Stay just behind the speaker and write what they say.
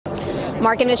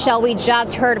Mark and Michelle, we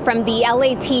just heard from the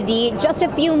LAPD just a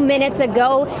few minutes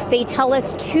ago. They tell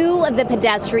us two of the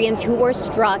pedestrians who were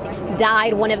struck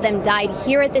died. One of them died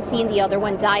here at the scene. The other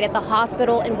one died at the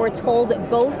hospital, and we're told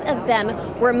both of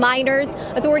them were minors.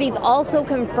 Authorities also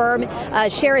confirm a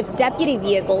sheriff's deputy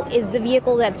vehicle is the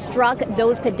vehicle that struck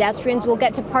those pedestrians. We'll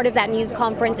get to part of that news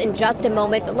conference in just a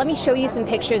moment, but let me show you some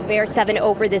pictures. ABC7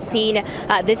 over the scene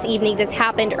this evening. This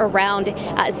happened around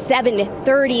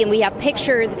 7:30, and we have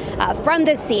pictures from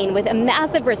the scene with a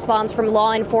massive response from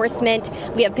law enforcement.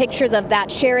 We have pictures of that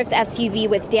sheriff's SUV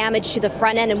with damage to the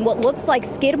front end and what looks like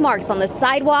skid marks on the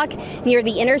sidewalk near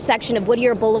the intersection of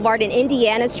Whittier Boulevard and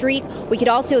Indiana Street. We could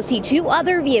also see two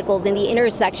other vehicles in the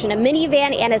intersection, a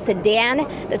minivan and a sedan.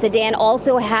 The sedan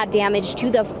also had damage to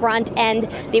the front end.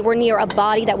 They were near a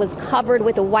body that was covered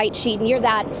with a white sheet near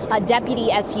that deputy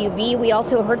SUV. We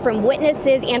also heard from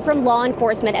witnesses and from law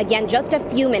enforcement again just a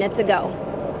few minutes ago.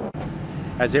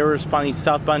 As they were responding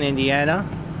southbound Indiana,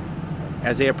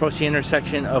 as they approached the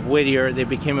intersection of Whittier, they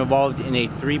became involved in a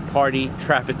three-party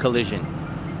traffic collision.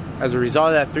 As a result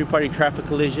of that three-party traffic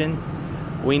collision,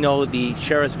 we know the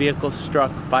sheriff's vehicle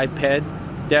struck five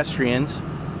pedestrians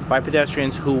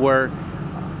who were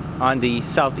on the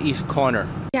southeast corner.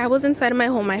 Yeah, I was inside of my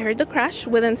home. I heard the crash.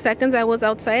 Within seconds, I was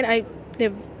outside. I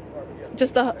live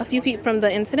just a few feet from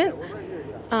the incident,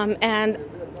 and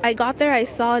I got there. I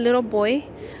saw a little boy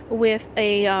with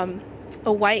a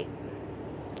white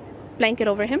blanket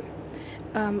over him.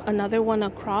 Another one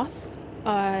across.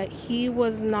 He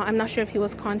was not. I'm not sure if he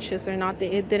was conscious or not.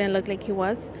 It didn't look like he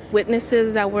was.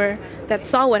 Witnesses that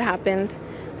saw what happened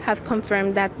have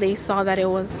confirmed that they saw that it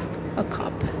was a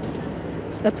cop,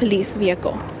 a police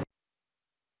vehicle.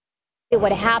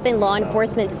 What happened, law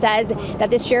enforcement says that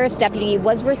the sheriff's deputy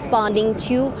was responding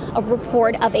to a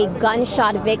report of a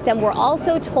gunshot victim. We're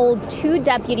also told two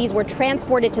deputies were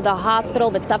transported to the hospital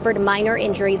but suffered minor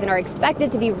injuries and are expected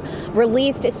to be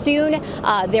released soon.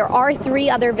 There are three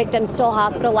other victims still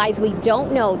hospitalized. We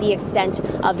don't know the extent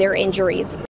of their injuries.